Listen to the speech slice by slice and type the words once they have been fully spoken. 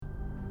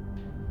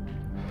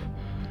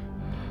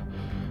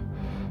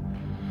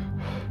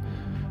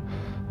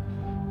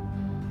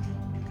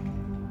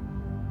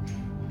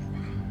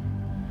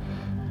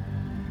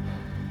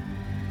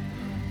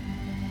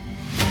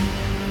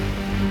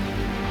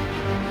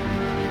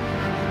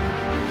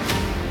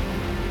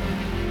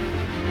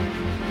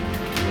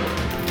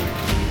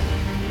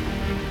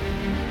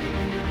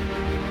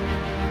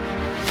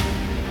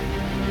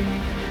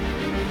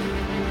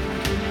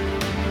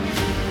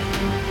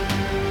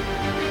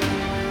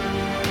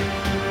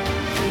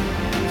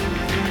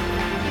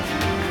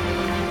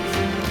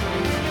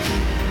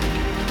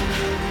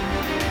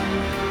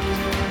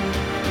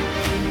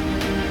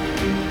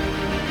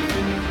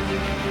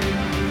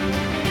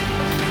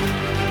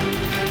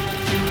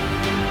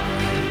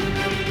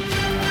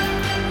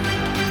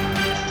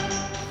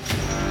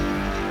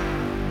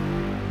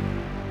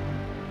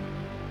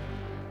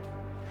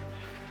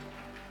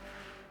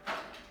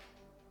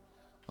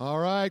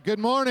right, good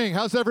morning.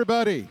 How's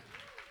everybody?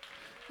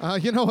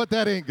 You know what?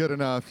 That ain't good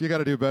enough. You got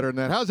to do better than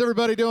that. How's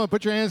everybody doing?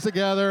 Put your hands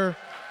together.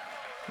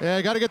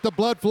 Yeah, got to get the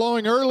blood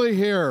flowing early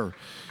here.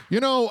 You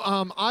know,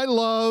 I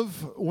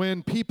love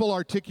when people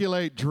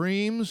articulate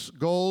dreams,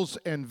 goals,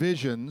 and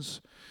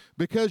visions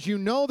because you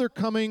know they're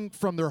coming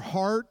from their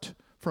heart,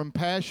 from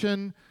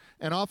passion,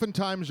 and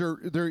oftentimes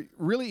they're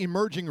really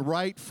emerging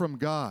right from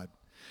God.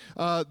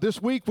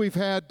 This week we've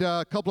had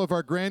a couple of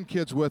our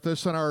grandkids with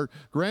us, and our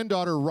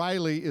granddaughter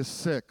Riley is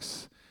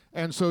 6.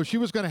 And so she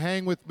was going to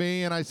hang with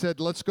me, and I said,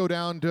 let's go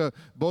down to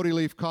Bodie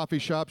Leaf Coffee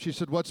Shop. She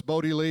said, what's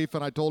Bodie Leaf?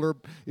 And I told her,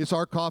 it's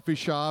our coffee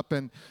shop.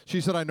 And she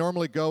said, I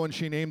normally go, and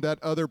she named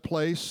that other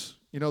place,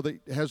 you know,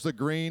 that has the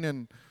green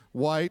and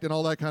white and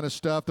all that kind of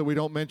stuff that we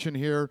don't mention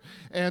here.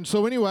 And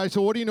so anyway, I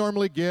said, what do you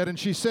normally get? And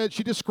she said,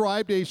 she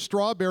described a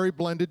strawberry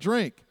blended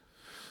drink.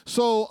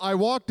 So I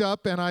walked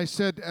up, and I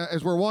said,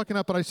 as we're walking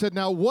up, and I said,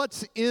 now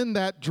what's in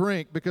that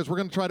drink? Because we're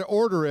going to try to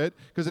order it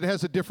because it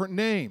has a different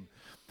name.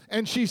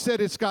 And she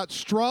said, it's got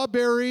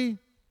strawberry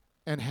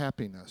and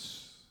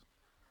happiness.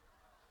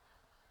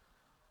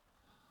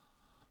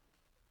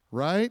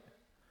 Right?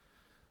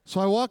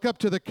 So I walk up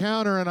to the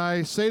counter, and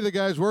I say to the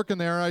guys working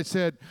there, I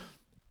said,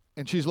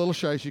 and she's a little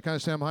shy, she kind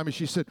of stands behind me,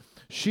 she said,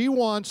 she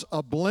wants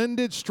a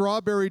blended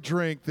strawberry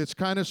drink that's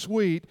kind of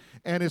sweet,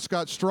 and it's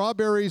got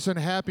strawberries and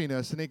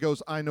happiness. And he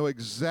goes, I know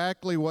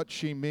exactly what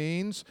she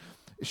means.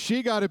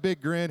 She got a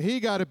big grin. He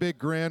got a big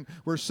grin.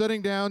 We're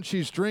sitting down.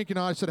 She's drinking.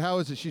 I said, how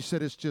is it? She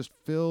said, it's just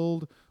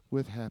filled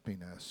with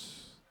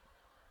happiness.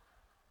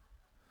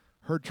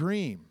 Her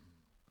dream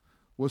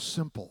was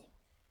simple.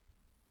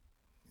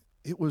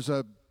 It was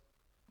a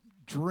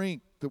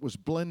drink that was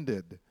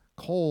blended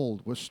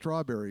cold with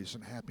strawberries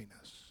and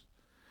happiness.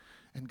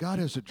 And God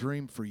has a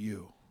dream for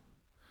you.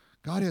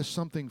 God has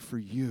something for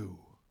you.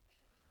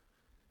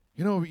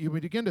 You know, you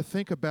begin to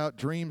think about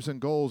dreams and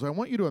goals. I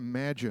want you to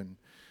imagine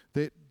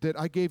that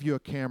I gave you a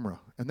camera,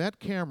 and that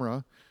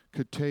camera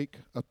could take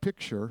a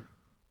picture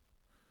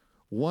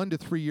 1 to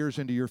 3 years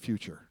into your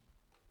future.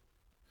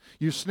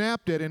 You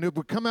snapped it, and it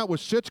would come out with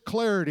such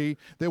clarity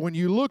that when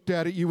you looked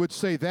at it, you would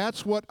say,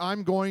 that's what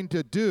I'm going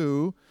to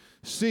do,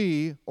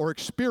 see, or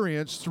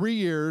experience 3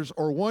 years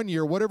or 1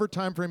 year, whatever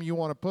time frame you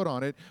want to put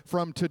on it,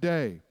 from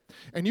today.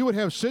 And you would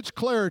have such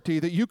clarity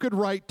that you could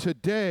write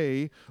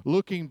today,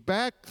 looking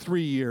back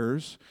 3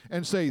 years,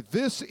 and say,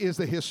 this is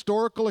the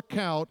historical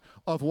account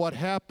of what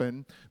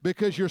happened,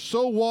 because you're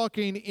so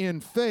walking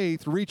in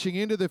faith, reaching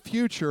into the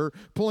future,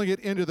 pulling it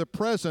into the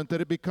present, that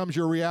it becomes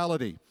your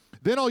reality.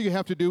 Then all you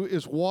have to do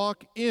is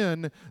walk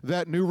in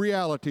that new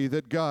reality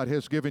that God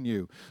has given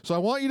you. So I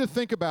want you to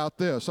think about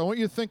this. I want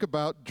you to think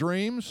about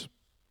dreams,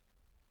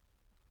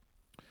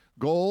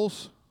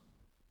 goals,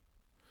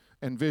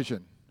 and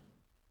vision.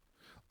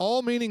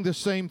 All meaning the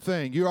same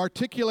thing. You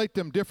articulate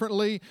them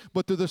differently,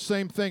 but they're the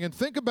same thing. And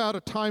think about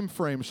a time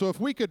frame. So if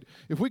we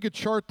could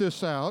chart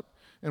this out,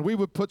 and we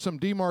would put some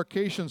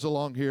demarcations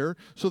along here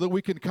so that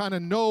we can kind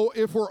of know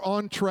if we're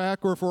on track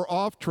or if we're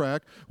off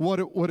track, what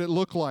it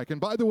look like.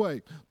 And by the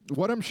way,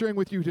 what I'm sharing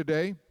with you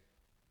today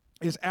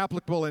is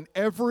applicable in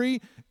every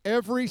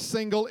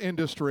single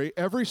industry,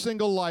 every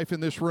single life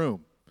in this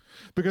room.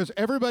 Because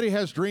everybody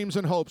has dreams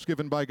and hopes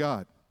given by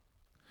God.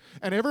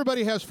 And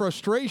everybody has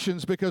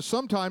frustrations because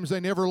sometimes they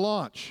never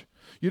launch.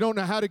 You don't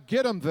know how to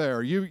get them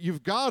there.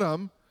 You've got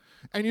them,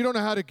 and you don't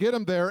know how to get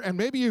them there. And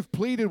maybe you've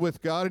pleaded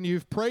with God and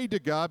you've prayed to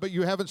God, but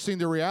you haven't seen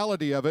the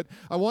reality of it.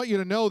 I want you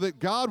to know that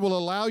God will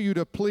allow you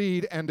to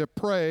plead and to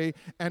pray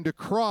and to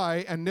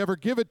cry and never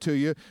give it to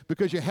you,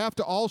 because you have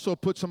to also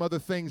put some other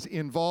things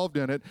involved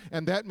in it.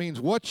 And that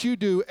means what you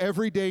do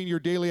every day in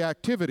your daily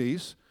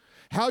activities,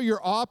 how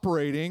you're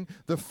operating,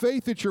 the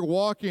faith that you're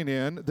walking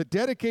in, the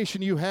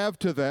dedication you have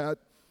to that.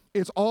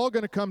 It's all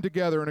going to come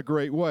together in a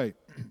great way.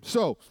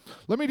 So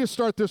let me just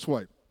start this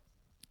way.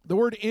 The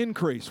word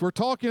increase. We're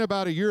talking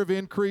about a year of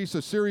increase,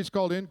 a series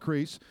called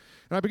Increase.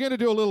 And I began to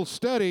do a little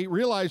study,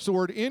 realized the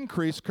word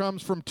increase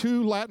comes from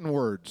 2 Latin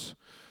words.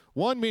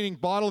 One meaning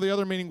bottle, the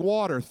other meaning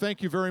water.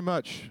 Thank you very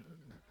much.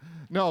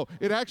 No,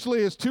 it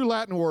actually is 2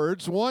 Latin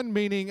words, one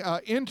meaning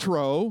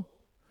intro,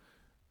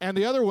 and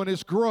the other one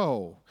is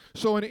grow.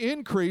 So an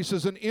increase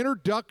is an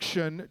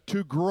introduction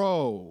to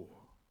grow.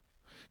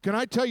 Can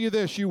I tell you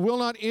this? You will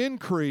not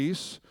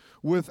increase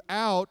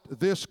without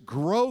this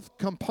growth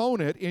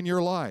component in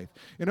your life.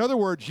 In other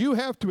words, you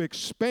have to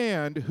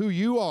expand who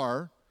you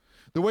are,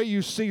 the way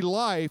you see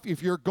life,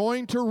 if you're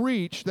going to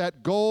reach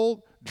that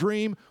goal,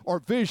 dream, or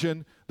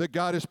vision that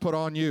God has put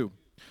on you.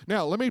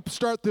 Now, let me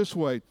start this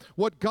way.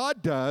 What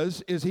God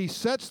does is He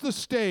sets the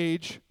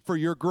stage for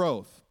your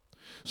growth.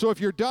 So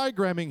if you're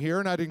diagramming here,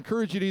 and I'd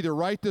encourage you to either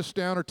write this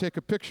down or take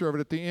a picture of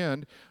it at the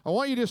end, I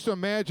want you just to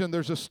imagine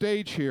there's a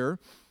stage here,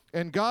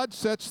 and God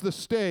sets the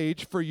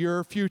stage for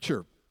your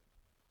future.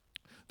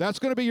 That's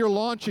going to be your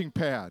launching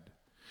pad.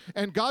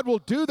 And God will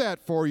do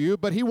that for you,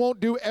 but He won't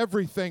do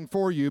everything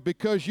for you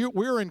because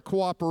we're in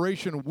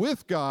cooperation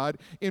with God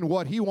in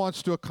what He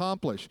wants to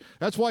accomplish.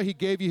 That's why He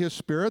gave you His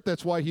Spirit.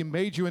 That's why He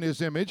made you in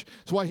His image.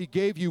 That's why He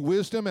gave you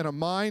wisdom and a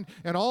mind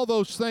and all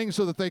those things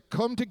so that they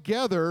come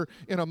together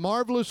in a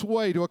marvelous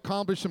way to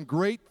accomplish some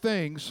great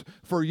things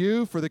for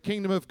you, for the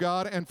kingdom of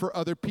God, and for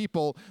other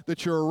people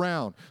that you're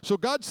around. So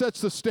God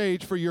sets the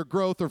stage for your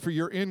growth or for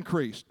your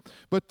increase.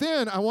 But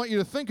then I want you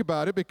to think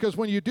about it, because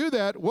when you do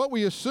that, what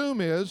we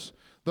assume is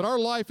that our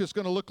life is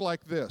going to look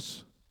like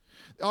this.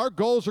 Our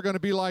goals are going to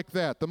be like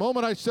that. The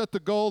moment I set the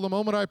goal, the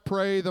moment I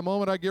pray, the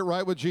moment I get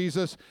right with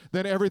Jesus,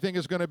 then everything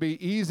is going to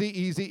be easy,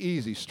 easy,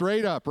 easy,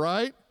 straight up,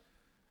 right?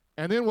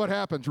 And then what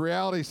happens?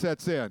 Reality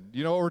sets in.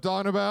 You know what we're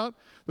talking about?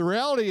 The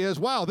reality is,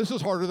 wow, this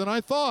is harder than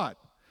I thought.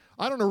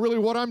 I don't know really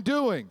what I'm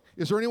doing.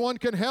 Is there anyone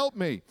can help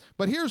me?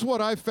 But here's what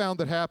I've found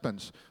that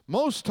happens.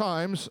 Most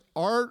times,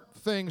 our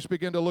things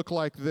begin to look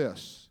like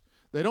this.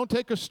 They don't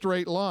take a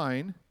straight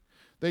line.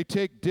 They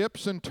take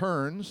dips and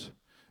turns,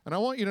 and I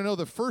want you to know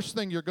the first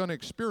thing you're going to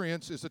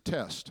experience is a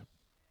test.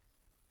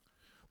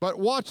 But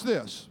watch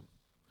this.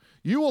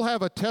 You will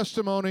have a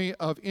testimony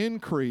of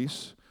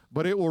increase,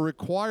 but it will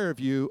require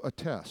of you a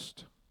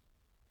test.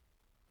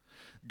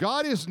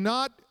 God is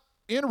not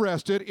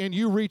interested in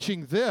you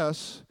reaching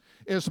this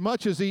as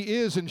much as He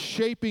is in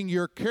shaping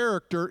your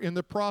character in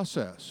the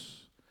process.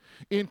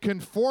 In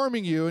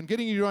conforming you and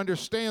getting you to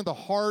understand the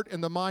heart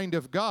and the mind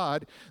of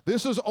God.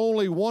 This is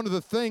only one of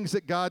the things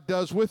that God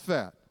does with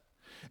that.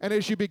 And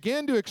as you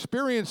begin to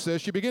experience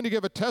this, you begin to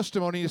give a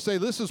testimony. You say,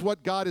 this is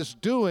what God is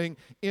doing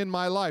in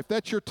my life.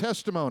 That's your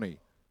testimony.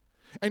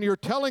 And you're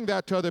telling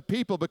that to other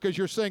people because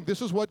you're saying,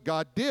 this is what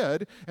God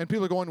did. And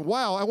people are going,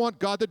 wow, I want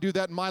God to do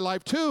that in my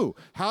life too.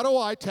 How do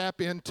I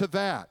tap into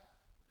that?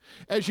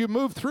 As you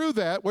move through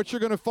that, what you're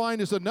going to find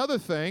is another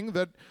thing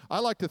that I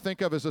like to think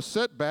of as a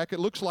setback.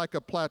 It looks like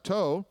a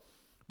plateau,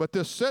 but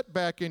this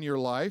setback in your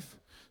life,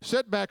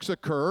 setbacks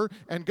occur,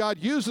 and God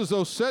uses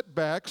those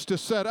setbacks to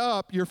set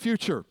up your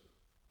future.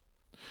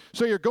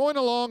 So you're going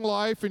along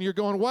life, and you're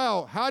going,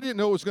 wow, I didn't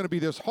know it was going to be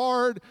this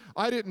hard.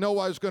 I didn't know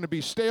I was going to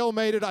be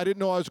stalemated. I didn't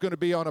know I was going to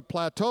be on a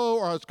plateau,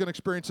 or I was going to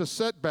experience a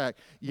setback.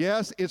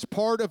 Yes, it's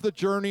part of the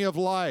journey of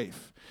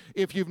life.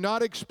 If you've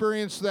not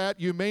experienced that,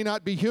 you may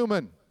not be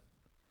human.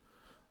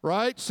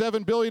 Right?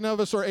 7 billion of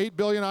us or 8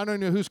 billion. I don't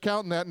know who's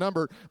counting that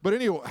number. But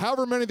anyway,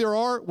 however many there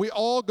are, we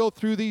all go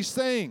through these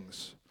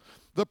things.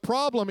 The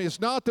problem is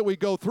not that we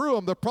go through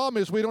them. The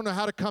problem is we don't know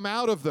how to come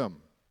out of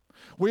them.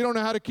 We don't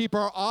know how to keep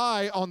our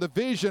eye on the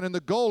vision and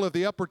the goal of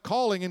the upward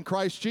calling in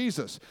Christ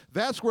Jesus.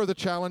 That's where the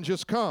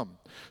challenges come.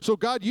 So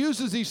God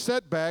uses these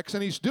setbacks,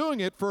 and He's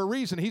doing it for a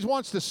reason. He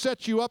wants to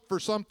set you up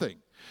for something.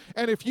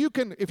 And if you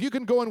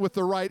can go in with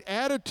the right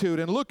attitude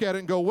and look at it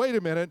and go, wait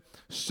a minute,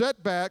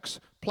 setbacks,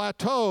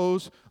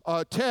 plateaus,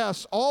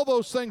 tests, all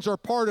those things are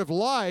part of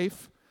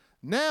life.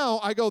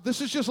 Now I go,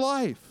 this is just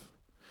life.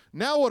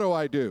 Now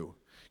what do?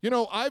 You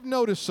know, I've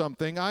noticed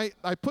something. I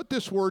put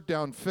this word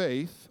down,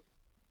 faith,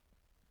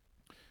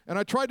 and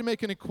I tried to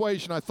make an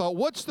equation. I thought,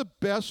 what's the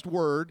best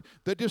word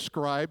that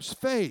describes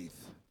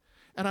faith?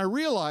 And I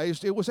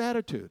realized it was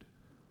attitude.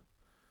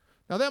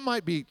 Now, that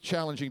might be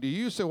challenging to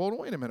you. You say, well,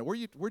 wait a minute,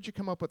 where'd you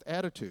come up with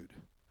attitude?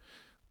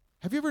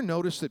 Have you ever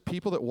noticed that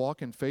people that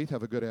walk in faith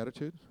have a good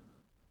attitude?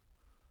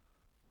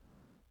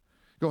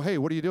 Go, hey,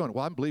 what are you doing?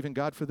 Well, I'm believing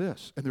God for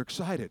this. And they're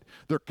excited.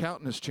 Their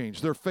countenance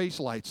changes. Their face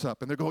lights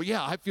up. And they go,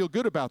 yeah, I feel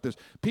good about this.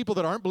 People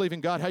that aren't believing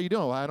God, how you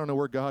doing? Well, I don't know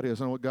where God is.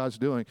 I don't know what God's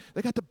doing.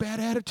 They got the bad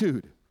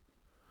attitude.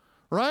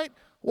 Right?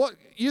 What,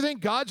 you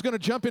think God's going to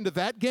jump into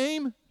that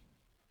game?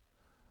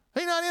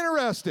 He's not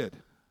interested.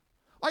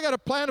 I got a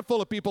planet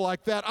full of people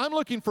like that. I'm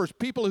looking for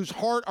people whose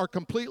heart are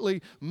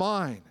completely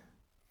mine.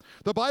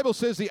 The Bible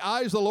says the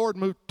eyes of the Lord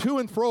move to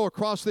and fro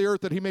across the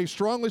earth that He may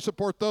strongly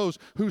support those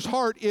whose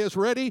heart is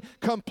ready,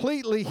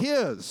 completely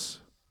His.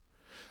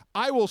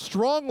 I will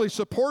strongly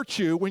support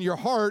you when your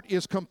heart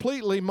is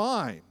completely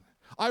mine.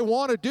 I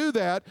want to do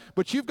that,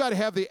 but you've got to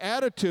have the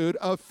attitude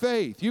of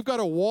faith. You've got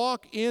to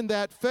walk in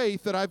that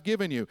faith that I've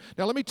given you.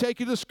 Now, let me take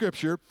you to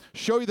Scripture,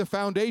 show you the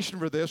foundation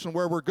for this and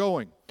where we're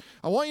going.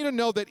 I want you to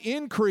know that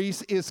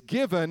increase is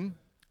given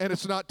and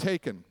it's not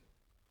taken.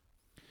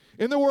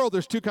 In the world,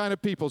 there's two kinds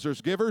of people.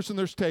 There's givers and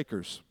there's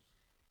takers.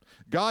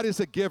 God is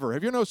a giver.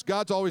 Have you noticed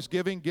God's always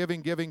giving?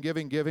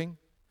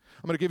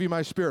 I'm going to give you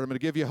my Spirit. I'm going to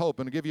give you hope.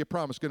 I'm going to give you a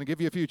promise. I'm going to give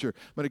you a future.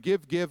 I'm going to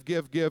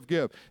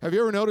give. Have you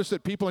ever noticed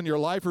that people in your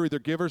life are either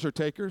givers or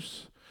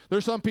takers?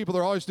 There's some people that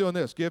are always doing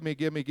this. Give me.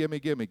 Give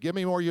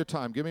me more of your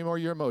time. Give me more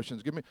of your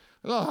emotions.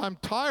 Oh, I'm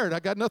tired. I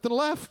got nothing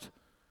left.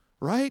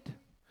 Right?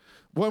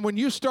 When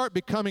you start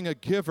becoming a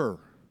giver,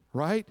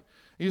 right?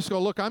 You just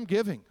go, look, I'm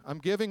giving. And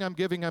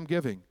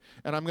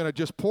I'm going to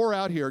just pour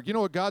out here. You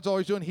know what God's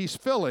always doing? He's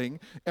filling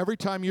every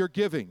time you're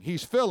giving.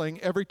 He's filling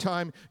every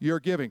time you're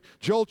giving.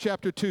 Joel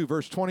chapter 2,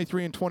 verse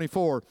 23 and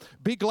 24.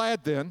 Be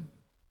glad then.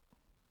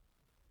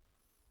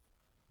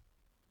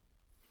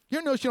 You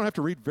ever notice you don't have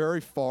to read very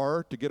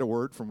far to get a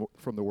word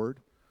from the Word?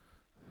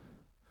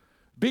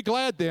 Be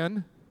glad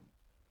then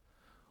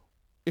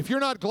If you're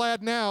not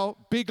glad now,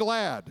 be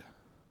glad.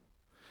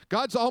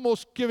 God's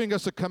almost giving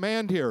us a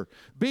command here.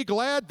 Be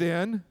glad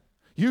then,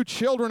 you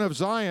children of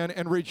Zion,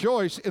 and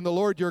rejoice in the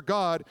Lord your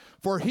God,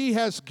 for he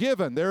has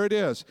given, there it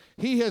is,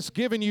 he has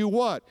given you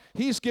what?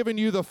 He's given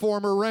you the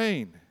former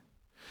rain.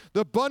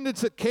 The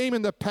abundance that came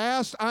in the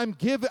past, I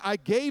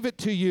gave it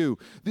to you.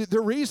 The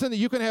reason that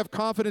you can have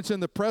confidence in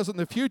the present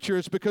and the future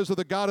is because of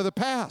the God of the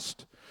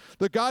past.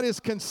 The God is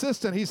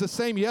consistent. He's the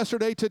same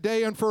yesterday,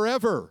 today, and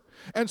forever.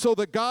 And so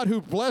the God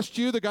who blessed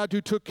you, the God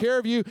who took care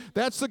of you,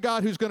 that's the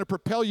God who's going to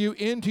propel you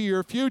into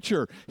your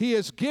future. He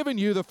has given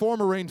you the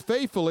former rain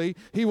faithfully.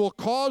 He will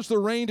cause the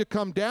rain to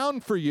come down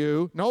for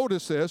you.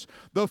 Notice this,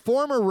 the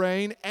former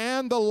rain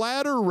and the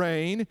latter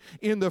rain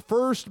in the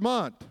first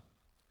month.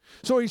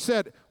 So he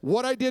said,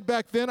 what I did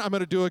back then, I'm going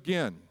to do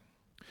again.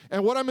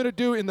 And what I'm going to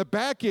do in the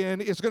back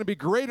end is going to be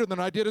greater than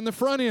I did in the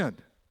front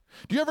end.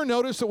 Do you ever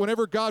notice that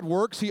whenever God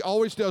works, he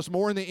always does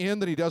more in the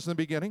end than he does in the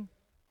beginning?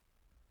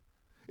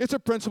 It's a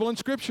principle in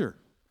Scripture.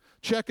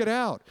 Check it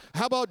out.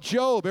 How about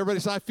Job? Everybody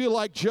says, I feel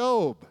like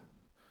Job.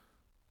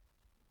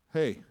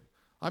 Hey,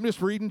 I'm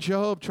just reading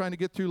Job, trying to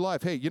get through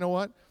life. Hey, you know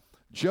what?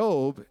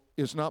 Job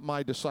is not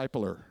my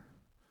discipler.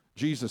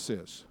 Jesus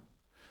is.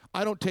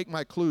 I don't take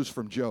my clues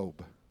from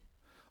Job.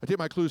 I take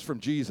my clues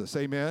from Jesus,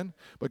 amen?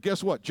 But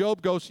guess what?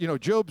 Job goes,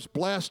 Job's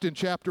blessed in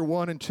chapter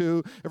 1 and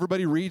 2.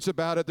 Everybody reads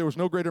about it. There was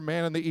no greater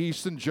man in the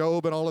East than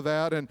Job and all of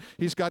that. And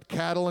he's got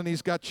cattle and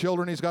he's got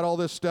children. He's got all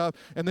this stuff.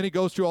 And then he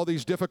goes through all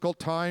these difficult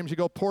times. You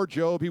go, poor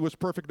Job, he was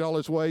perfect in all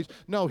his ways.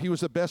 No, he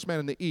was the best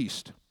man in the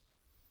East.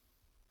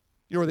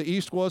 You know where the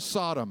East was?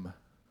 Sodom.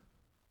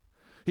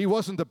 He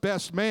wasn't the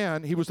best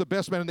man. He was the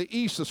best man in the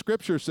East, the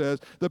Scripture says.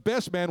 The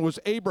best man was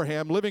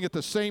Abraham, living at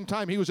the same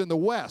time. He was in the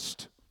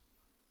West.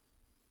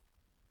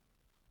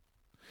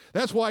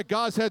 That's why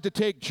God's had to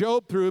take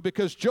Job through,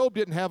 because Job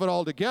didn't have it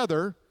all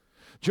together.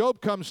 Job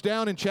comes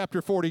down in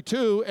chapter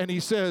 42 and he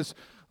says,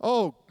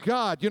 oh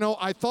God,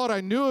 I thought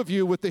I knew of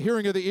you with the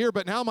hearing of the ear,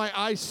 but now my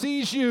eye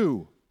sees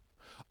you.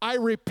 I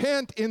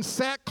repent in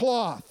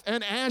sackcloth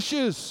and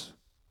ashes.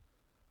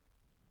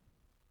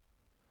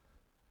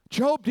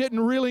 Job didn't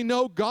really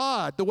know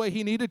God the way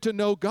he needed to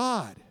know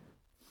God.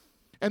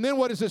 And then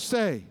what does it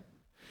say?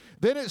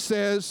 Then it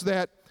says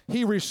that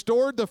he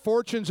restored the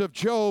fortunes of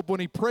Job when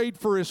he prayed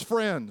for his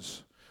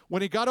friends.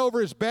 When he got over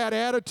his bad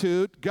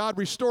attitude, God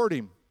restored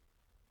him.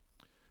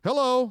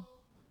 Hello?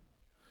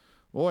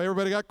 Boy,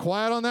 everybody got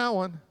quiet on that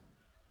one.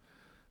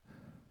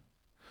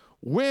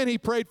 When he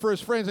prayed for his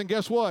friends, and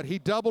guess what? He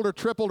doubled or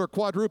tripled or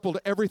quadrupled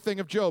everything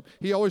of Job.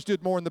 He always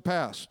did more in the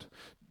past.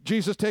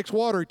 Jesus takes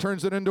water, he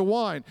turns it into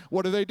wine.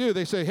 What do?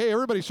 They say, hey,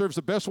 everybody serves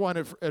the best wine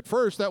at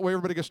first. That way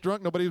everybody gets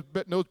drunk. Nobody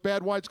knows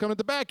bad wine's coming at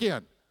the back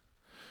end.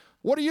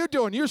 What are you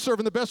doing? You're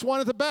serving the best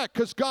wine at the back,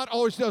 because God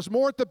always does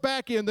more at the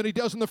back end than he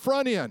does in the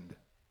front end.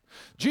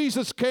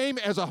 Jesus came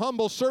as a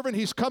humble servant.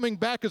 He's coming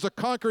back as a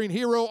conquering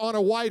hero on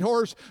a white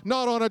horse,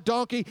 not on a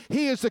donkey.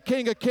 He is the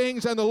King of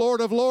kings and the Lord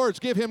of lords.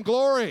 Give him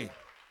glory.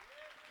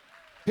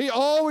 He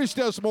always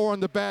does more on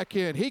the back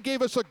end. He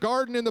gave us a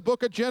garden in the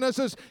book of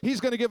Genesis.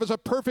 He's going to give us a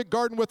perfect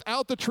garden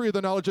without the tree of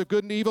the knowledge of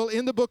good and evil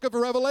in the book of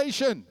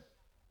Revelation.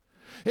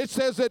 It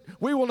says that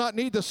we will not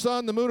need the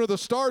sun, the moon, or the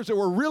stars that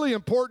were really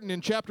important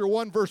in chapter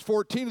 1, verse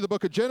 14 of the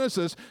book of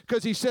Genesis,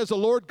 because he says the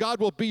Lord God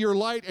will be your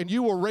light and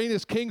you will reign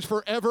as kings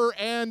forever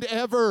and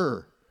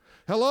ever.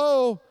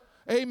 Hello?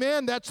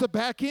 Amen. That's the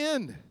back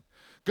end.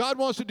 God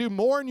wants to do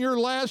more in your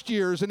last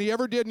years than he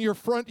ever did in your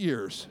front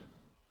years.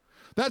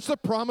 That's the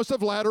promise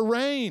of latter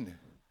rain.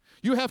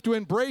 You have to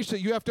embrace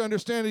it. You have to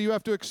understand it. You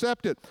have to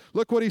accept it.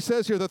 Look what he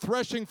says here. The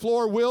threshing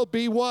floor will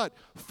be what?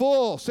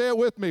 Full. Say it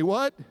with me.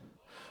 What?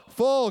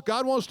 Full.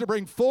 God wants to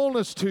bring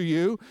fullness to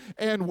you,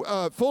 and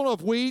full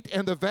of wheat,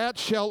 and the vat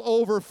shall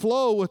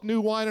overflow with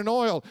new wine and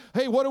oil.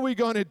 Hey, what are we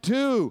going to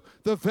do?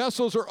 The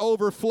vessels are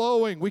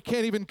overflowing. We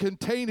can't even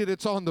contain it.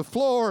 It's on the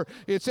floor.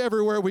 It's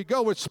everywhere we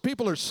go.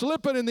 People are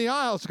slipping in the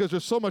aisles because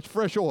there's so much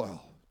fresh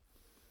oil.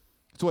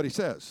 That's what he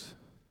says.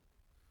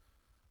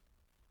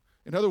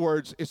 In other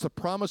words, it's the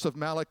promise of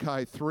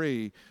Malachi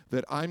 3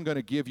 that I'm going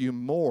to give you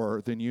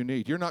more than you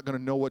need. You're not going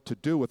to know what to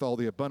do with all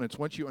the abundance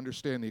once you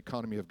understand the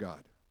economy of God.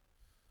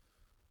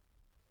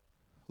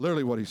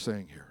 Literally what he's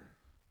saying here.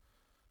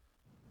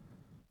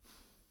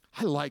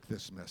 I like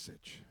this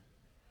message.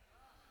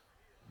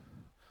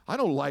 I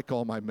don't like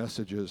all my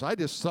messages.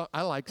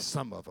 I like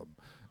some of them.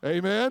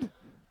 Amen?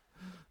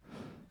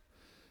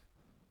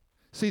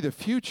 See, the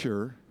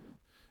future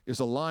is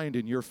aligned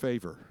in your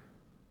favor.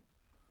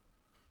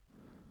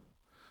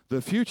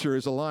 The future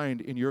is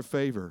aligned in your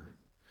favor.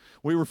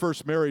 We were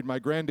first married. My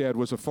granddad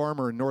was a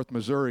farmer in North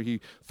Missouri.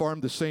 He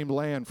farmed the same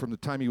land from the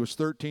time he was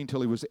 13 till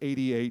he was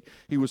 88.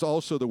 He was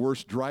also the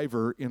worst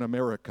driver in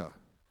America.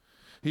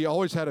 He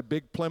always had a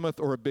big Plymouth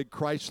or a big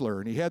Chrysler,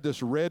 and he had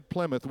this red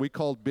Plymouth we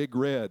called Big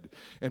Red.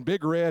 And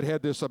Big Red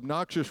had this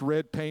obnoxious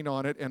red paint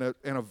on it and a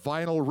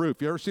vinyl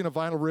roof. You ever seen a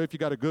vinyl roof? You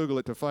got to Google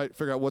it to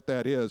figure out what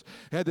that is.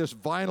 It had this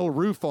vinyl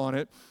roof on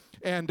it,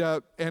 and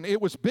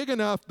it was big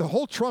enough. The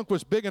whole trunk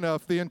was big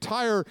enough. The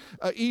entire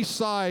east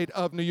side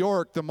of New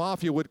York, the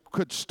mafia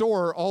could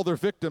store all their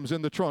victims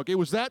in the trunk. It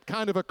was that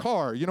kind of a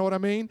car. You know what I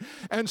mean?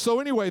 And so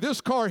anyway,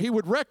 this car, he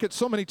would wreck it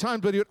so many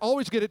times, but he would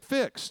always get it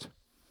fixed.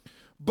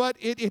 But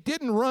it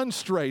didn't run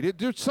straight.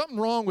 There's something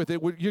wrong with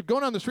it. You'd go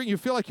down the street and you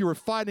feel like you were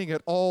fighting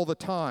it all the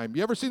time.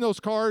 You ever seen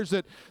those cars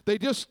that they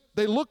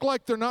look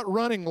like they're not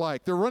running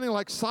like? They're running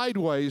like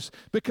sideways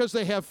because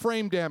they have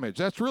frame damage.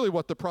 That's really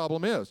what the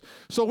problem is.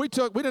 So we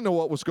didn't know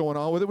what was going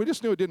on with it. We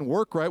just knew it didn't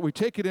work right. We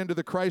take it into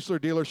the Chrysler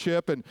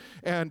dealership,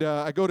 and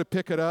I go to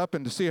pick it up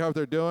and to see how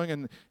they're doing.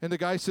 And the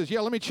guy says,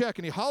 yeah, let me check.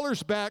 And he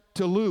hollers back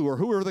to Lou, or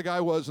whoever the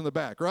guy was in the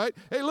back, right?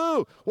 Hey,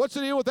 Lou, what's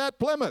the deal with that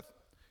Plymouth?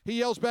 He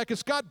yells back,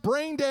 it's got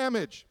brain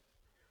damage.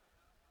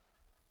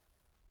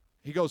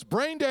 He goes,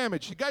 brain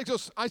damage. The guy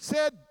goes, I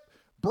said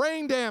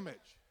brain damage.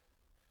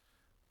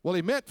 Well,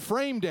 he meant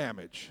frame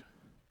damage.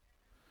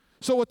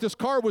 So what this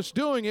car was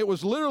doing, it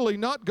was literally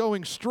not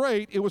going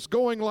straight. It was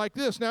going like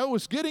this. Now, it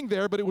was getting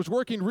there, but it was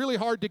working really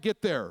hard to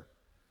get there.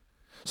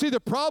 See, the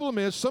problem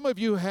is some of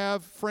you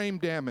have frame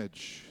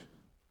damage.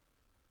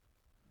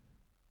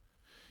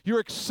 You're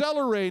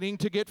accelerating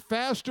to get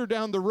faster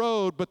down the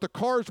road, but the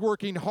car's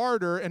working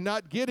harder and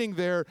not getting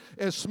there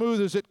as smooth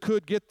as it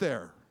could get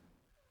there.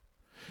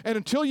 And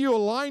until you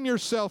align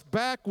yourself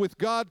back with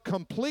God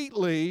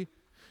completely,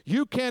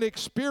 you can't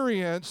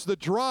experience the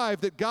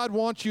drive that God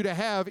wants you to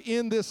have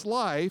in this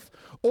life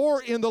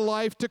or in the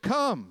life to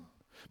come,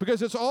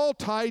 because it's all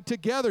tied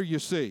together, you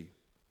see.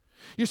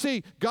 You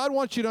see, God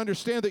wants you to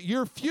understand that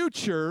your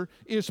future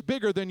is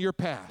bigger than your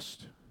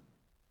past.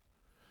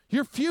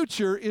 Your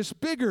future is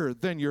bigger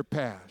than your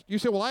past. You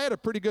say, well, I had a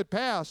pretty good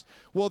past.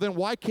 Well, then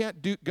why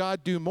can't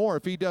God do more?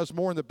 If he does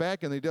more in the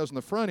back end than he does in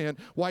the front end,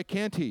 why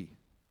can't he?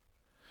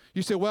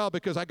 You say, well,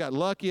 because I got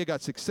lucky, I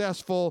got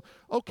successful.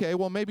 Okay,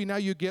 well, maybe now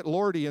you get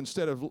Lordy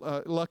instead of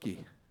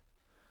lucky.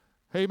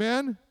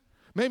 Amen?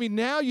 Maybe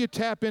now you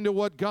tap into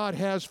what God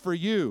has for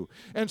you.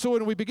 And so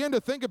when we begin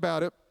to think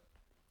about it,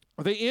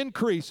 the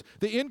increase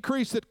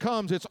that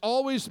comes, it's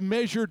always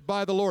measured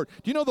by the Lord.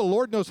 Do you know the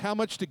Lord knows how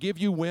much to give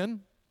you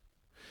when?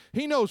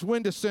 He knows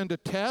when to send a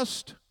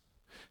test.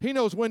 He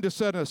knows when to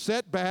send a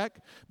setback,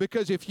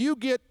 because if you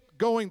get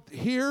going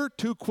here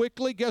too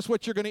quickly, guess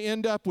what you're going to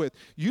end up with?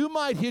 You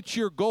might hit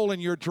your goal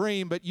and your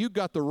dream, but you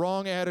got the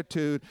wrong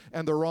attitude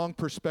and the wrong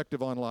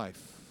perspective on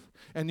life.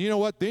 And you know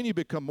what? Then you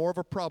become more of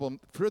a problem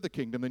for the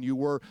kingdom than you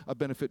were a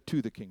benefit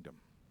to the kingdom.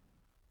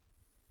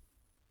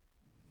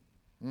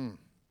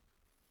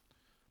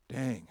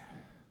 Dang.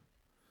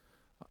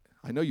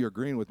 I know you're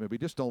agreeing with me, but you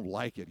just don't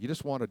like it. You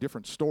just want a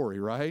different story,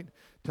 right?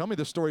 Tell me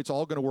the story, it's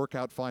all going to work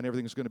out fine,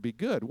 everything's going to be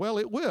good. Well,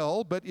 it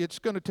will, but it's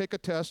going to take a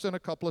test and a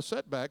couple of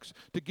setbacks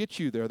to get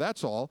you there.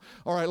 That's all.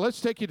 All right,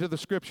 let's take you to the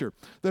scripture.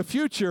 The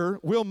future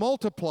will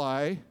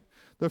multiply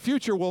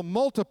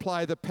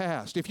the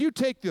past. If you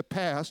take the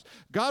past,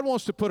 God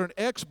wants to put an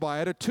X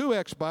by it, a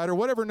 2X by it, or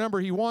whatever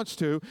number he wants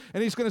to,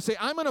 and he's going to say,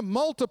 I'm going to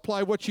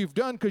multiply what you've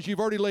done because you've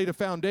already laid a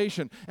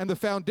foundation. And the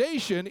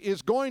foundation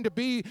is going to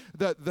be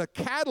the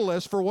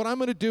catalyst for what I'm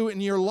going to do in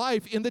your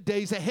life in the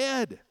days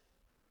ahead.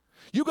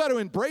 You got to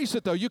embrace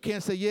it, though. You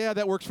can't say, yeah,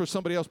 that works for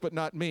somebody else, but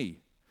not me.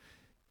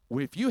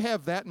 If you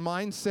have that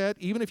mindset,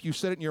 even if you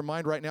set it in your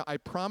mind right now, I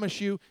promise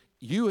you,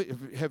 you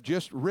have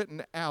just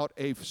written out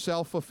a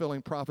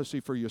self-fulfilling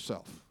prophecy for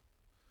yourself.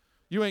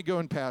 You ain't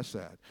going past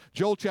that.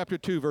 Joel chapter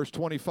 2, verse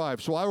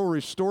 25. So I will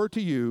restore to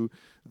you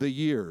the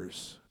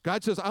years.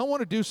 God says, I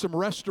want to do some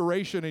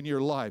restoration in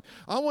your life.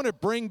 I want to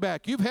bring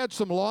back. You've had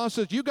some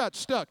losses. You got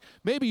stuck.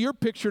 Maybe your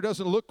picture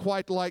doesn't look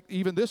quite like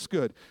even this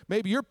good.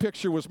 Maybe your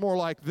picture was more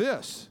like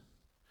this.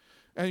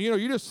 And,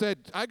 you just said,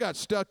 I got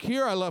stuck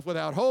here, I left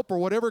without hope, or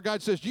whatever.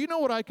 God says, do you know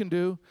what I can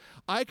do?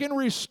 I can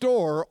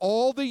restore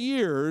all the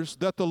years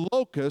that the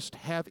locusts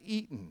have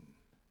eaten.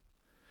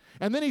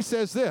 And then he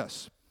says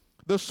this,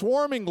 the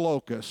swarming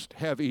locusts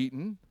have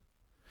eaten,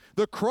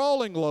 the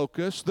crawling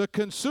locust, the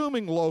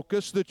consuming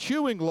locust, the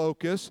chewing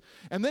locust,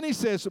 and then he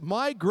says,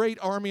 my great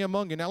army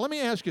among you. Now, let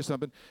me ask you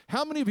something.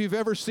 How many of you have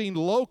ever seen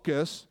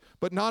locusts,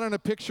 but not in a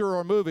picture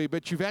or a movie,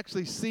 but you've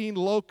actually seen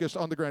locusts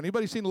on the ground?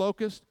 Anybody seen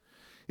locusts?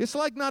 It's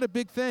like not a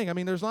big thing. I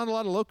mean, there's not a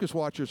lot of locust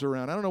watchers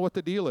around. I don't know what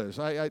the deal is.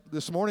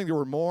 This morning there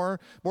were more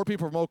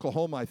people from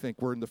Oklahoma, I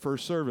think, were in the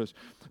first service.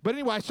 But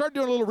anyway, I started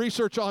doing a little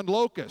research on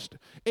locust.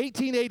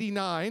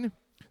 1889,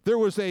 there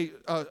was a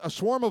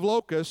swarm of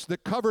locusts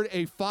that covered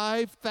a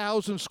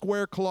 5,000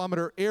 square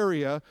kilometer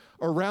area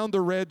around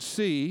the Red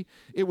Sea.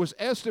 It was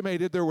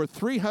estimated there were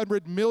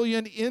 300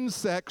 million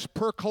insects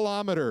per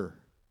kilometer.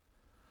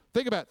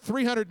 Think about it,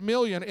 300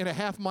 million in a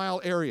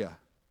half-mile area.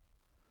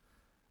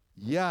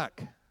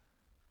 Yuck.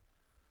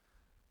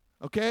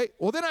 Okay,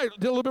 well, then I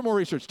did a little bit more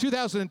research.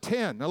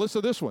 2010, now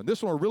listen to this one.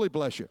 This one will really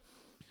bless you.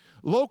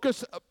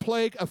 Locust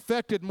plague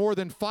affected more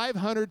than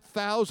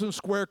 500,000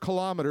 square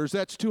kilometers.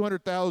 That's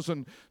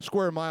 200,000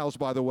 square miles,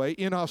 by the way,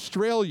 in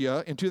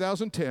Australia in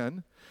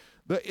 2010.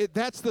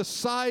 That's the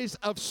size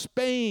of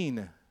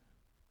Spain.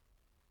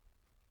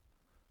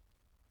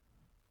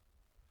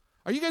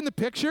 Are you getting the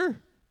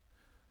picture?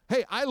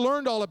 Hey, I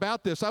learned all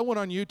about this. I went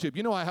on YouTube.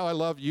 You know how I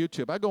love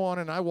YouTube. I go on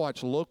and I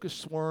watch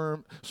locust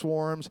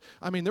swarms.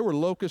 I mean, there were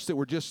locusts that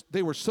were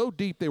they were so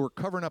deep they were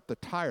covering up the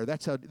tire.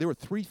 That's how, they were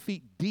 3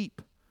 feet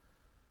deep.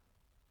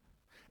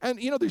 And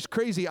you know, these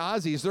crazy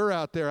Aussies, they're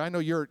out there. I know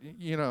you're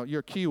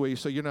Kiwi,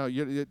 so you know,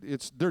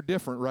 they're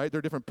different, right?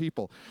 They're different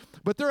people.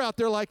 But they're out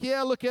there like,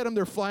 yeah, look at them.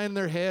 They're flying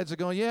their heads. They're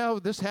going, yeah,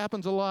 this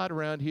happens a lot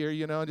around here,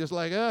 you know, and just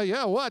like, oh,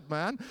 yeah, what,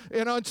 man?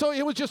 You know, and so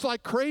it was just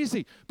like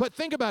crazy. But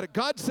think about it.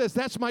 God says,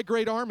 that's my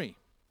great army.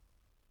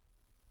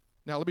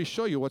 Now, let me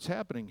show you what's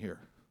happening here.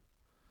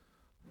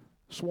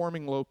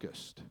 Swarming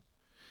locust.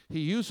 He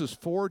uses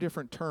 4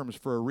 different terms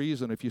for a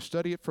reason. If you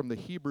study it from the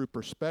Hebrew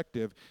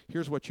perspective,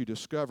 here's what you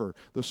discover.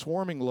 The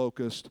swarming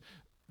locust,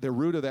 the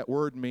root of that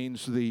word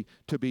means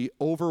to be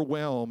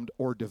overwhelmed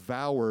or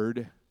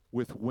devoured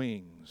with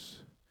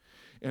wings.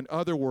 In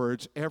other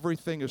words,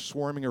 everything is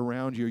swarming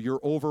around you.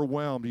 You're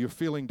overwhelmed. You're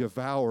feeling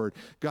devoured.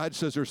 God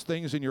says there's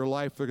things in your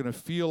life that are going to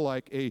feel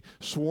like a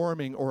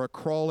swarming or a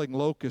crawling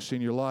locust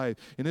in your life.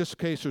 In this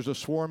case, there's a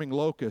swarming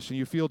locust, and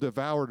you feel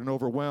devoured and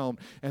overwhelmed.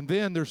 And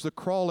then there's the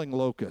crawling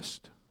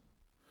locust.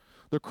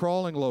 The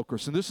crawling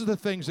locust. And this is the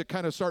things that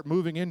kind of start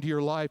moving into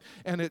your life.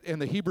 And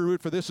the Hebrew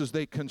root for this is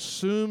they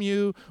consume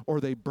you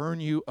or they burn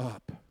you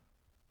up.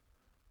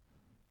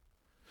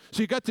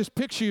 So you got this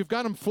picture, you've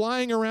got them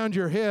flying around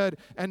your head,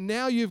 and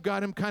now you've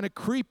got them kind of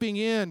creeping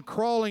in,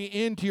 crawling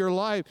into your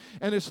life.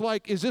 And it's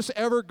like, is this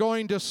ever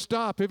going to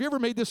stop? Have you ever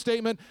made this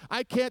statement?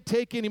 I can't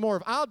take any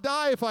more. I'll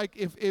die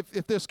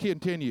if this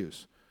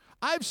continues.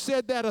 I've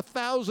said that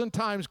 1,000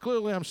 times.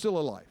 Clearly, I'm still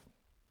alive.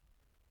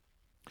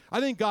 I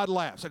think God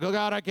laughs. I go,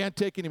 God, I can't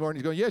take any more. And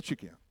he's going, yes, you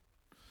can.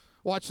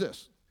 Watch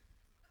this.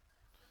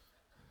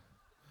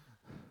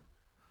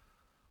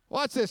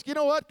 Watch this. You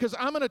know what? Because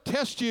I'm going to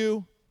test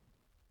you.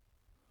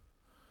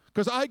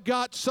 Because I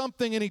got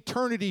something in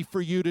eternity for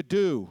you to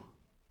do.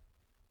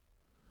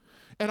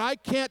 And I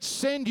can't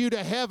send you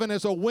to heaven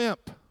as a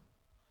wimp.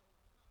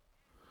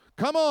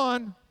 Come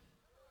on.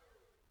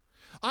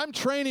 I'm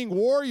training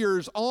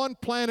warriors on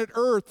planet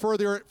Earth for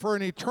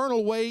an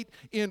eternal weight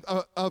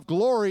of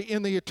glory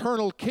in the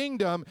eternal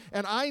kingdom,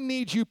 and I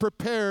need you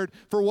prepared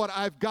for what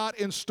I've got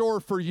in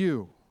store for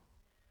you.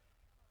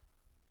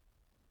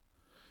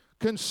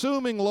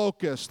 Consuming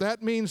locusts,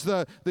 that means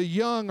the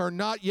young are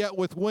not yet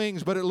with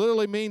wings, but it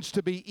literally means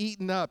to be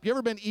eaten up. You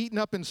ever been eaten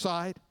up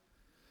inside?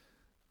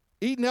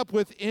 Eaten up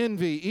with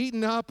envy,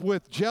 eaten up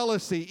with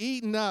jealousy,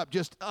 eaten up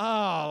just,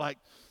 like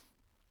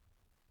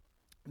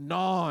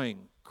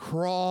gnawing.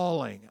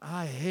 Crawling.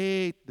 I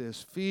hate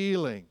this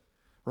feeling,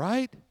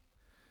 right?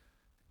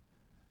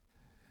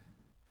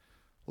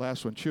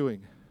 Last one,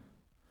 chewing.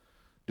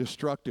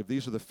 Destructive.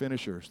 These are the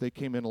finishers. They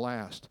came in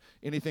last.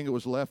 Anything that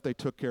was left, they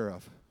took care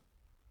of.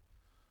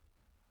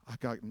 I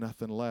got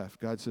nothing left.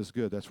 God says,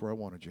 good, that's where I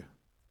wanted you.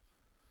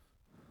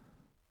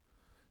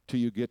 Till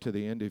you get to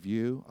the end of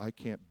you, I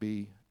can't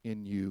be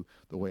in you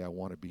the way I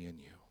want to be in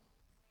you.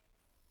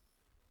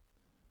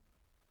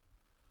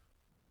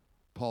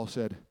 Paul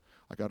said,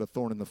 I got a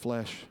thorn in the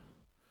flesh.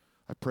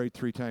 I prayed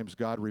 3 times,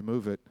 God,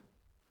 remove it.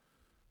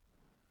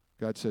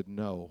 God said,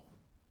 no.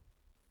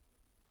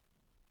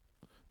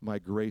 My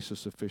grace is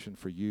sufficient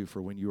for you,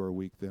 for when you are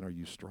weak, then are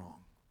you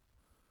strong.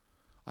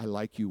 I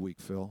like you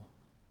weak, Phil.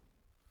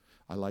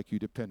 I like you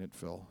dependent,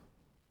 Phil.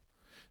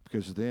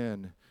 Because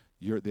then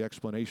the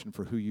explanation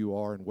for who you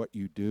are and what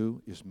you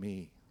do is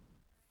me.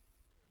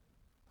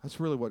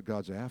 That's really what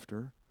God's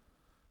after.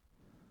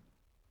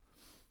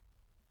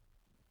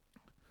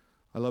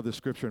 I love the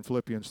scripture in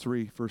Philippians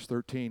 3, verse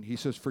 13. He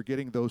says,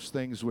 forgetting those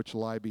things which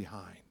lie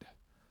behind.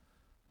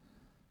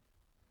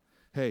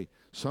 Hey,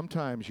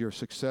 sometimes your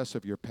success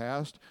of your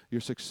past,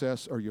 your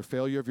success or your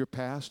failure of your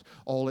past,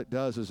 all it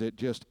does is it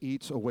just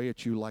eats away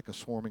at you like a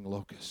swarming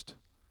locust.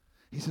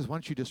 He says, why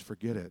don't you just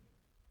forget it?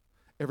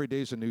 Every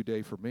day is a new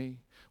day for me.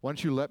 Why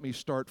don't you let me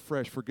start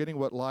fresh, forgetting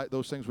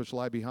those things which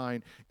lie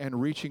behind and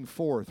reaching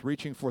forth,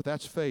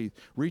 that's faith,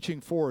 reaching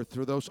forth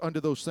through unto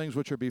those things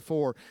which are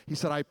before. He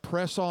said, I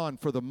press on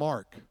for the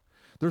mark.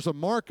 There's a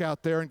mark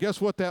out there, and guess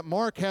what that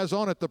mark has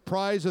on it? The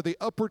prize of the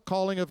upward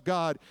calling of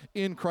God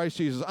in Christ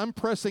Jesus. I'm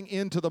pressing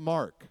into the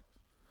mark.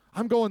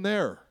 I'm going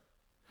there.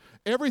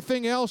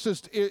 Everything else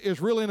is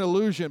really an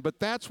illusion,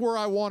 but that's where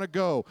I want to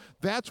go.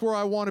 That's where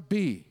I want to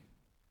be.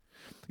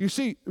 You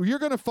see, you're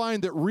going to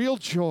find that real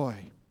joy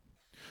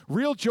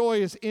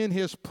is in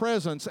His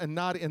presence and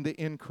not in the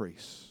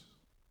increase.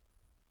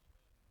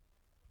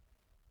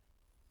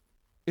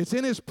 It's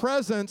in His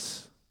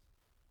presence.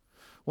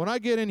 When I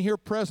get in here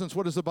presence,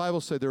 what does the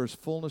Bible say? There is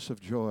fullness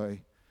of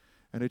joy,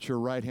 and at your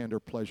right hand are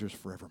pleasures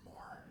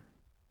forevermore.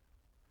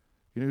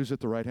 You know who's at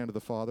the right hand of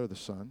the Father? The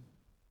Son.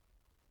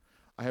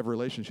 I have a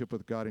relationship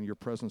with God, and your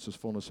presence is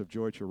fullness of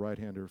joy. At your right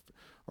hand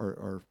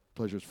are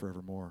pleasures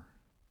forevermore.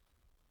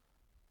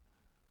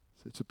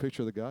 It's a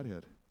picture of the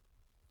Godhead.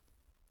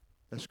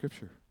 That's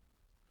Scripture.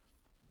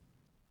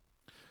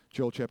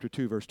 Joel chapter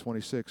 2, verse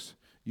 26,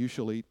 you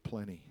shall eat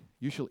plenty.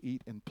 You shall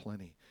eat in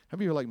plenty. How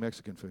many of you like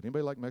Mexican food?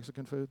 Anybody like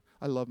Mexican food?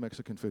 I love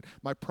Mexican food.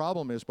 My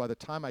problem is by the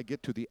time I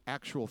get to the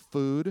actual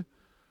food,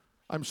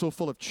 I'm so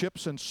full of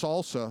chips and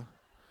salsa,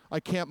 I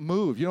can't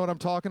move. You know what I'm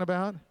talking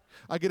about?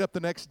 I get up the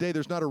next day,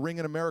 there's not a ring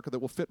in America that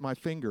will fit my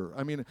finger.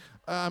 I mean,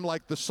 I'm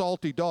like the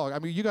salty dog. I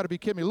mean, you got to be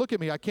kidding me. Look at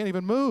me. I can't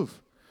even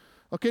move.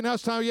 Okay, now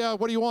it's time. Yeah,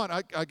 what do you want?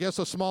 I guess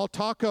a small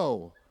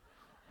taco.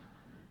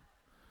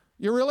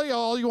 You really,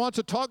 all you want's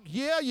a taco?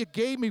 Yeah, you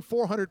gave me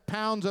 400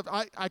 pounds of,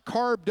 I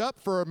carved up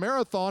for a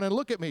marathon, and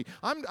look at me.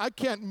 I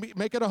can't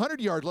make it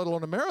 100 yards, let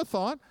alone a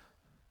marathon.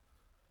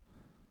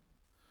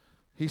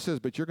 He says,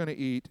 but you're going to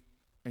eat,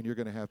 and you're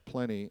going to have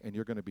plenty, and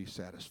you're going to be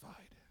satisfied.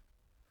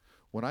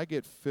 When I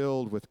get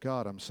filled with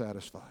God, I'm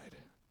satisfied.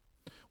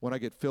 When I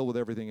get filled with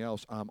everything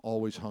else, I'm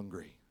always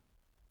hungry.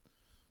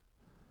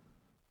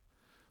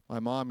 My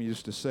mom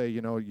used to say,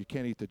 you know, you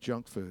can't eat the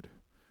junk food.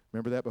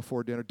 Remember that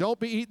before dinner? Don't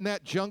be eating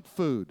that junk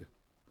food.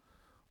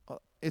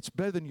 It's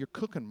better than you're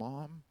cooking,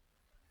 Mom.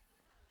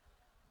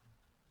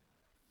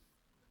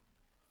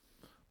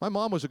 My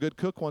mom was a good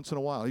cook once in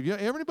a while.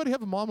 Everybody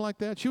have a mom like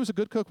that? She was a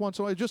good cook once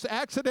in a while. Just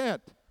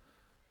accident.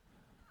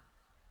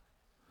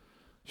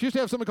 She used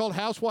to have something called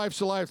Housewife's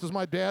Delight, as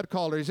my dad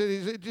called her. He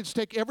said, just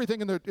take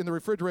everything in the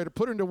refrigerator,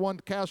 put it into one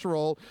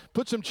casserole,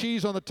 put some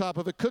cheese on the top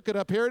of it, cook it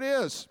up. Here it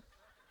is.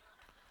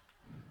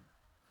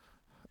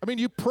 I mean,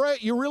 you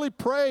really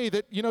pray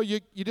that, you know, you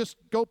just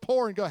go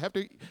poor and have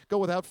to go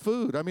without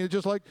food. I mean, it's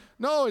just like,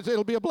 no,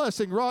 it'll be a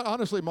blessing.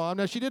 Honestly, Mom.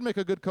 Now, she did make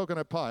a good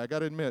coconut pie. I got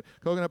to admit,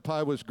 coconut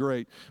pie was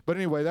great. But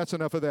anyway, that's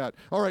enough of that.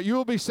 All right, you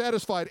will be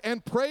satisfied.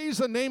 And praise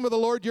the name of the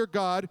Lord your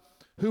God,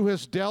 who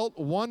has dealt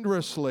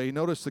wondrously,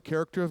 notice the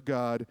character of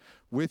God,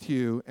 with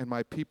you, and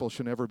my people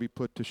shall never be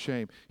put to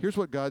shame. Here's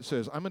what God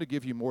says. I'm going to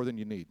give you more than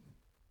you need.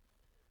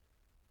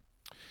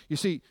 You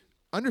see,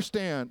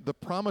 understand the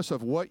promise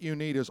of what you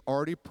need is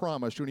already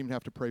promised. You don't even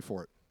have to pray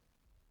for it.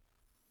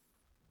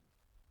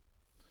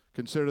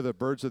 Consider the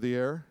birds of the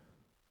air,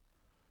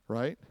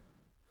 right?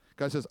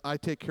 God says, I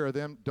take care of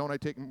them. Don't I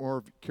take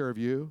more care of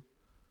you?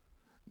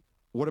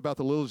 What about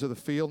the lilies of the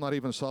field? Not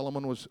even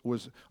Solomon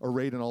was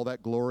arrayed in all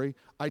that glory.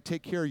 I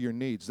take care of your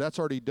needs. That's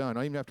already done. I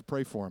don't even have to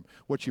pray for them.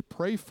 What you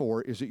pray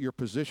for is that you're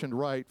positioned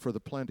right for the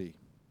plenty.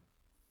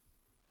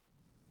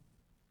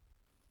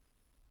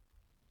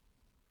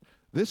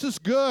 This is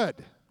good.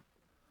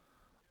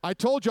 I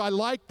told you I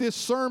like this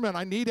sermon.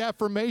 I need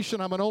affirmation.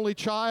 I'm an only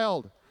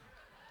child.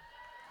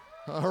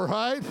 All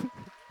right?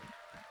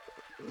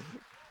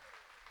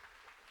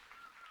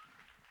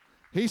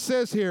 He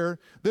says here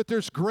that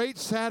there's great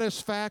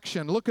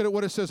satisfaction. Look at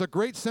what it says, a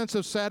great sense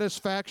of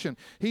satisfaction.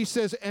 He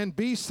says, and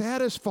be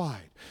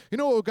satisfied. You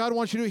know what God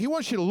wants you to do? He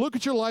wants you to look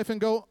at your life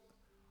and go,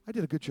 I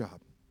did a good job.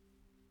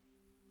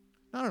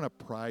 Not in a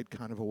pride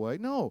kind of a way.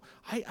 No,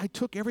 I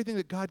took everything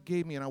that God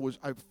gave me and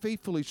I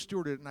faithfully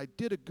stewarded it and I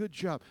did a good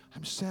job.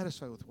 I'm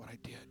satisfied with what I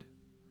did.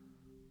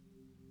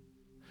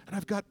 And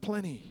I've got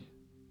plenty.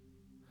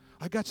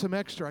 I got some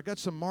extra. I got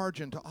some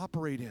margin to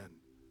operate in.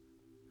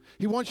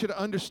 He wants you to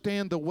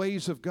understand the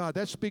ways of God.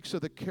 That speaks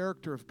of the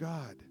character of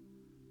God.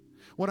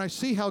 When I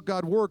see how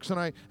God works and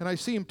I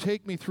see Him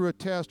take me through a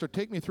test or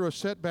take me through a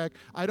setback,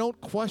 I don't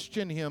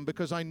question Him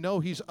because I know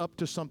He's up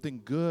to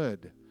something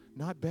good,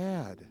 not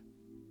bad.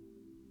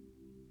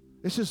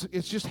 It's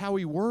just how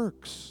He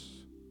works.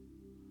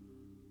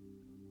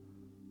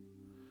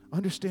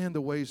 Understand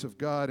the ways of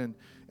God and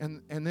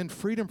then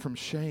freedom from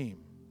shame.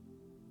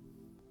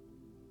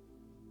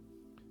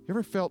 You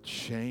ever felt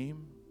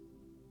shame?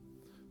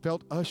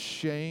 Felt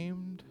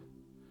ashamed?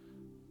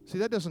 See,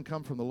 that doesn't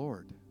come from the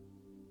Lord.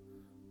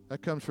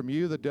 That comes from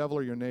you, the devil,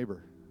 or your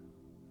neighbor.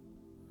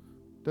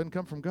 Doesn't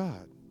come from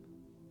God.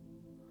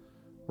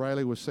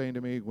 Riley was saying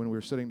to me when we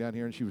were sitting down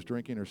here and she was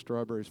drinking her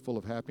strawberries full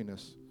of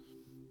happiness.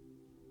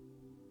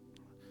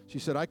 She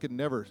said, I could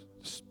never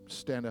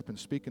stand up and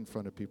speak in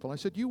front of people. I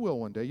said, you will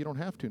one day. You don't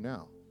have to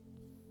now.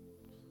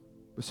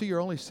 But see, you're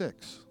only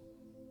 6.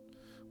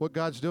 What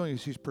God's doing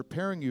is He's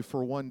preparing you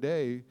for one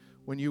day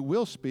when you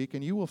will speak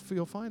and you will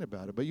feel fine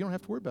about it. But you don't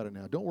have to worry about it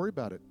now. Don't worry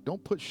about it.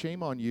 Don't put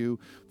shame on you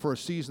for a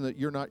season that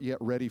you're not yet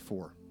ready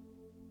for.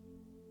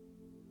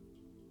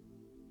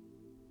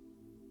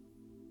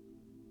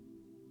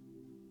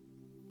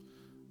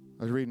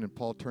 I was reading in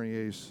Paul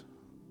Tournier's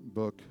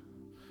book,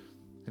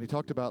 and he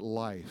talked about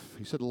life.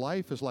 He said,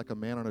 life is like a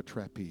man on a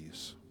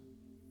trapeze.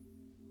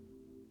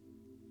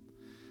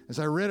 As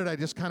I read it, I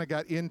just kind of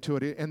got into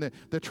it. And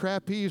the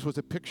trapeze was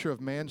a picture of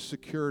man's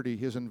security,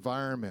 his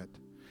environment,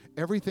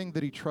 everything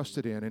that he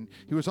trusted in. And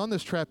he was on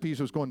this trapeze,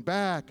 was going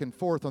back and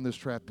forth on this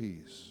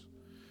trapeze.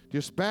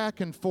 Just back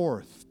and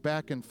forth,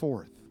 back and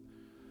forth.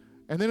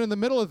 And then in the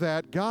middle of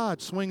that,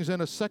 God swings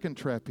in a second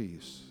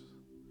trapeze.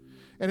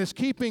 And is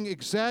keeping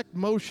exact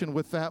motion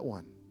with that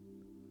one.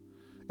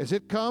 As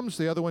it comes,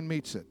 the other one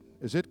meets it.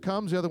 As it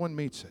comes, the other one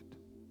meets it.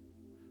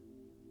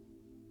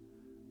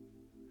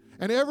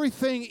 And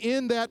everything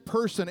in that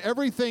person,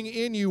 everything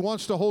in you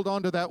wants to hold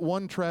on to that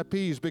one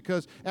trapeze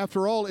because,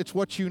 after all, it's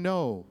what you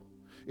know.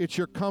 It's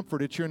your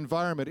comfort. It's your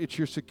environment. It's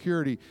your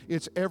security.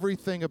 It's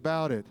everything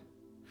about it.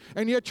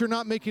 And yet you're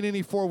not making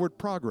any forward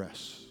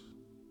progress.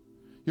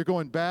 You're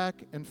going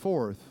back and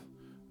forth,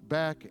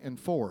 back and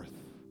forth,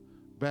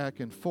 back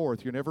and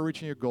forth. You're never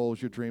reaching your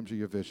goals, your dreams, or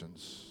your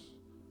visions.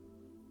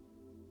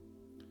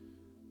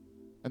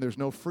 And there's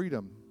no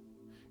freedom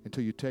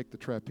until you take the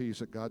trapeze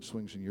that God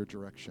swings in your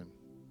direction.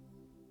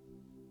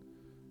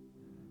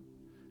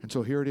 And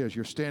so here it is.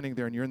 You're standing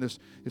there and you're in this,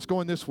 it's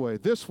going this way,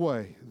 this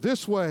way,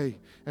 this way.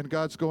 And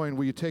God's going,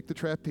 will you take the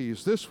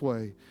trapeze this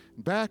way,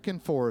 back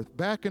and forth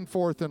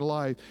in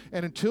life.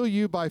 And until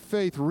you, by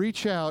faith,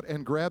 reach out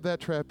and grab that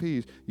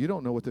trapeze, you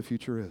don't know what the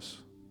future is.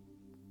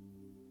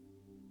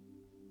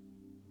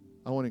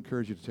 I want to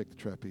encourage you to take the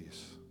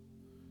trapeze,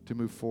 to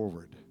move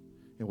forward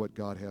in what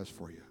God has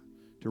for you,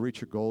 to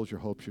reach your goals, your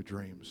hopes, your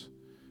dreams,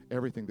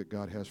 everything that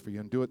God has for you,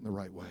 and do it in the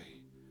right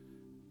way.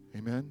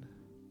 Amen?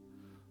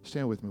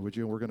 Stand with me, would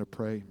you? And we're going to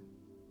pray.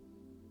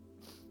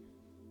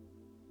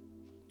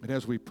 And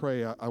as we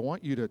pray, I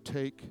want you to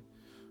take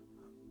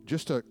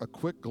just a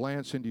quick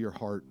glance into your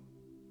heart.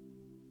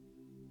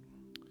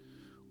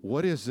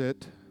 What is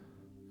it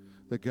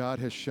that God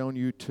has shown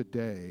you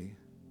today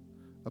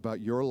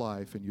about your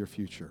life and your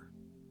future?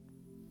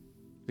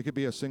 It could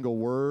be a single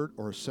word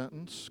or a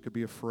sentence. It could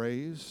be a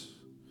phrase.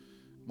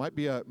 Might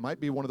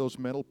be one of those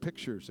mental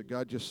pictures that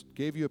God just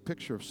gave you a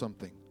picture of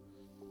something.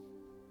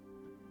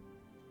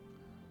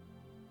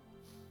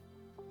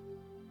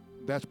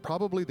 That's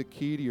probably the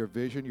key to your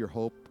vision, your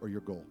hope, or your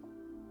goal.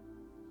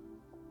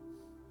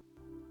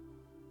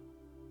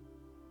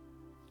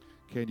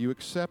 Can you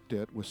accept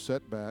it with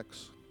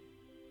setbacks,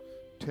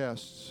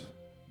 tests,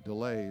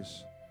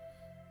 delays,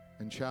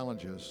 and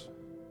challenges,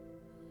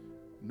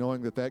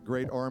 knowing that that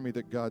great army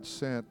that God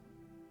sent,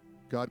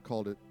 God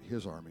called it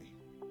His army?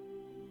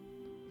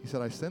 He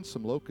said, I sent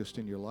some locusts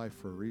in your life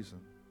for a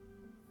reason.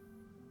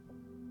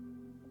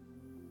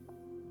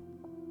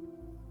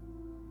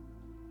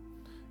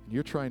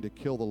 You're trying to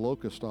kill the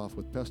locust off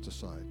with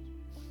pesticide.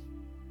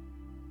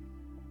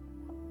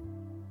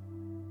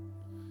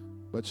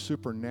 But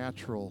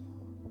supernatural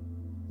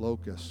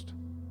locusts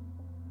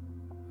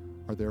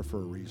are there for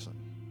a reason.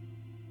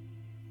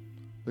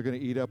 They're going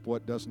to eat up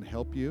what doesn't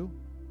help you,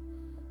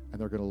 and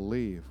they're going to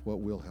leave what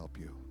will help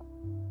you.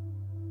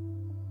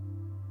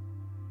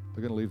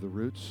 They're going to leave the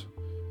roots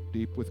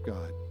deep with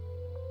God.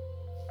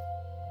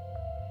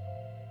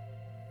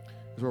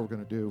 Here's what we're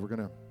going to do. We're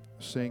going to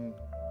sing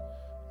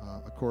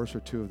a chorus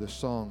or two of this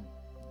song.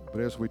 But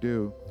as we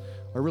do,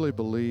 I really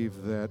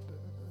believe that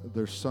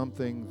there's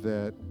something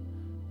that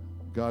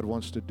God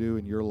wants to do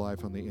in your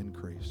life on the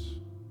increase.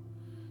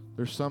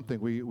 There's something,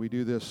 we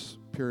do this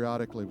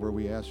periodically where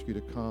we ask you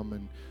to come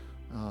and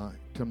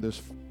come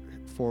this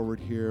forward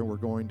here. We're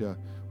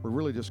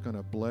really just going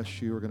to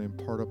bless you. We're going to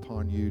impart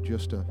upon you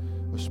just a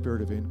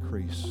spirit of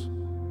increase.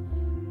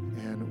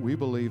 And we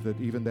believe that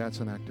even that's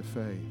an act of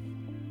faith.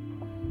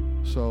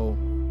 So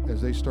as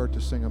they start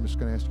to sing, I'm just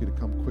going to ask you to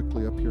come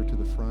quickly up here to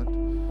the front.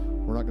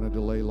 We're not going to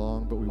delay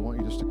long, but we want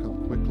you just to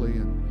come quickly,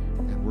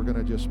 and we're going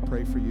to just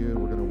pray for you, and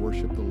we're going to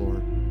worship the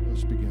Lord.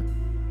 Let's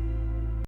begin.